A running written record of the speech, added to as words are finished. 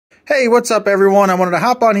Hey, what's up everyone? I wanted to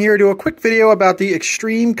hop on here and do a quick video about the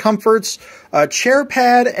Xtreme Comforts chair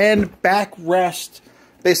pad and backrest,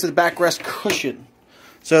 basically the backrest cushion.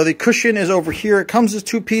 So the cushion is over here. It comes as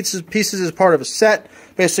two pieces as part of a set.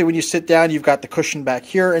 Basically when you sit down, you've got the cushion back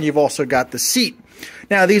here and you've also got the seat.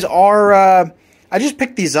 Now these are, I just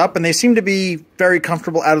picked these up and they seem to be very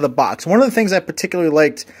comfortable out of the box. One of the things I particularly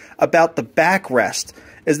liked about the backrest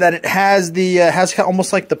is that it has the, has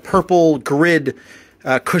almost like the purple grid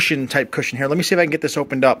cushion type cushion here. Let me see if I can get this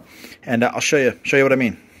opened up and I'll show you what I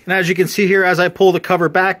mean. And as you can see here, as I pull the cover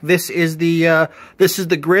back, this is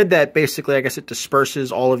the grid that basically, I guess, it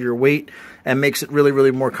disperses all of your weight and makes it really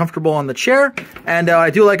more comfortable on the chair. And I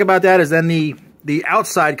do like about that is then the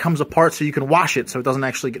outside comes apart so you can wash it so it doesn't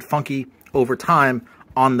actually get funky over time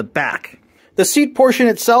on the back. The seat portion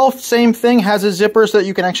itself, same thing, has a zipper so that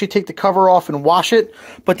you can actually take the cover off and wash it.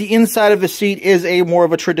 But the inside of the seat is a more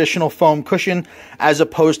of a traditional foam cushion, as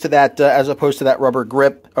opposed to that rubber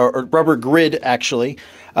grip or rubber grid actually.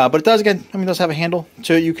 But it does, again, I mean, it does have a handle,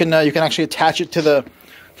 so you can actually attach it to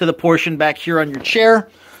the portion back here on your chair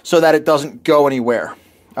so that it doesn't go anywhere.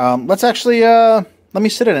 Let's actually let me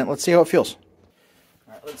sit in it. Let's see how it feels.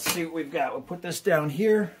 All right, let's see what we've got. We'll put this down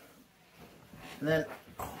here, and then.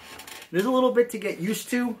 There's a little bit to get used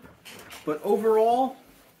to, but overall,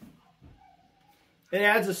 it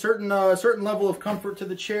adds a certain level of comfort to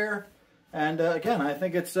the chair. And again, I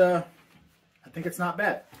think it's not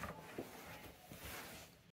bad.